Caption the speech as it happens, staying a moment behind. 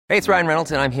Hey, it's Ryan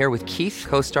Reynolds, and I'm here with Keith,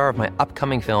 co-star of my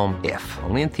upcoming film, If,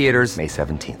 only in theaters May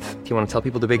 17th. Do you want to tell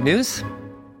people the big news?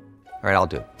 All right, I'll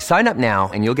do it. Sign up now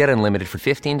and you'll get unlimited for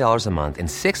 $15 a month and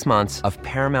 6 months of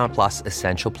Paramount Plus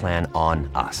Essential Plan on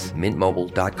us.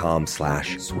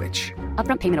 MintMobile.com/switch.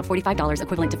 Upfront payment of $45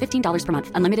 equivalent to $15 per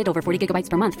month. Unlimited over 40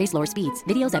 gigabytes per month. Face lower speeds.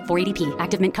 Videos at 480p.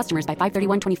 Active Mint customers by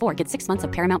 531.24 get 6 months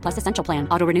of Paramount Plus Essential Plan.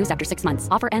 Auto renews after 6 months.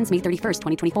 Offer ends May 31st,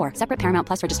 2024. Separate Paramount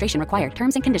Plus registration required.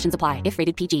 Terms and conditions apply if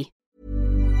rated PG.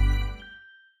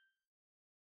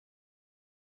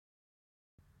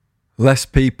 Less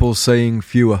people saying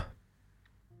fewer.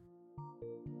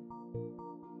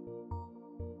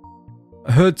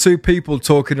 I heard two people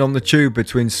talking on the tube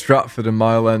between Stratford and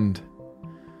Mile End.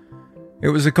 It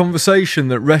was a conversation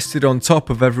that rested on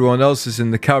top of everyone else's in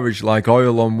the carriage like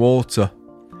oil on water.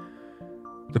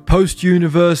 The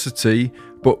post-university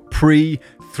but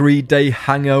pre-3-day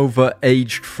hangover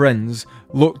aged friends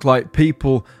looked like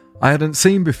people I hadn't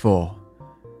seen before.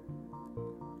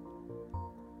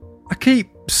 I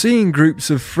keep seeing groups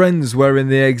of friends wearing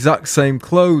the exact same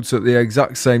clothes at the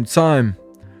exact same time.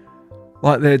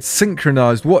 Like they had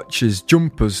synchronised watches,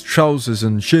 jumpers, trousers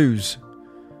and shoes.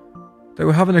 They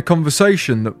were having a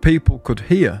conversation that people could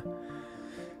hear.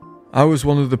 I was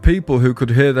one of the people who could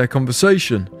hear their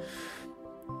conversation.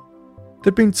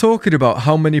 They'd been talking about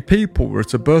how many people were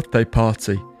at a birthday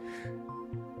party.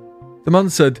 The man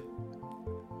said,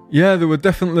 "Yeah, there were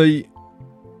definitely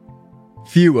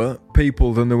fewer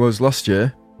people than there was last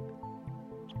year."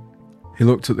 He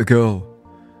looked at the girl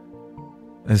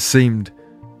and seemed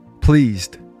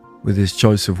pleased with his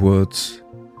choice of words.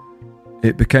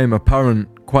 It became apparent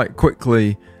quite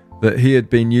quickly that he had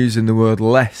been using the word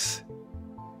less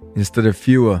instead of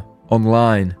fewer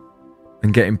online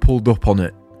and getting pulled up on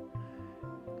it.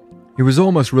 He was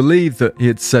almost relieved that he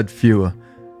had said fewer,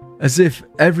 as if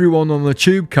everyone on the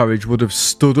tube carriage would have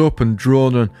stood up and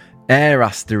drawn an air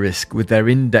asterisk with their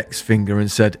index finger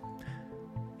and said,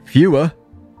 "Fewer?"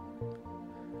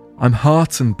 I'm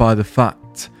heartened by the fact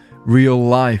real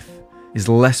life is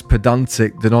less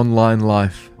pedantic than online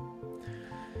life.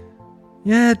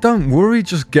 Yeah, don't worry,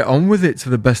 just get on with it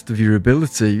to the best of your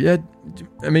ability. Yeah,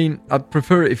 I mean, I'd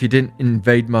prefer it if you didn't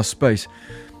invade my space.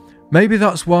 Maybe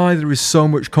that's why there is so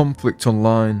much conflict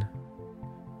online.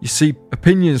 You see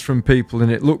opinions from people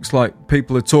and it looks like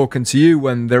people are talking to you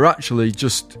when they're actually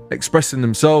just expressing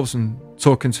themselves and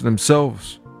talking to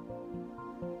themselves.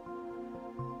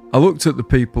 I looked at the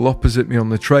people opposite me on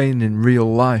the train in real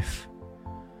life.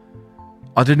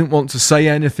 I didn't want to say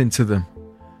anything to them.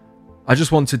 I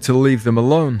just wanted to leave them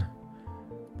alone.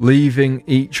 Leaving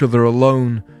each other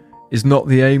alone is not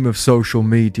the aim of social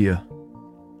media.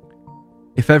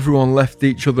 If everyone left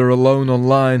each other alone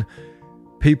online,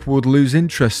 people would lose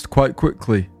interest quite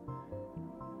quickly.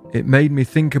 It made me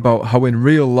think about how in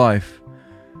real life,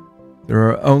 there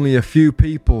are only a few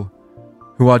people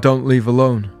who I don't leave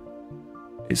alone.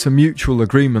 It's a mutual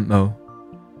agreement though.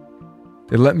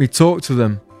 They let me talk to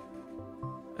them,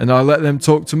 and I let them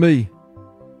talk to me.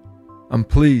 I'm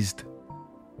pleased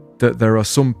that there are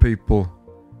some people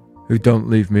who don't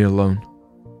leave me alone.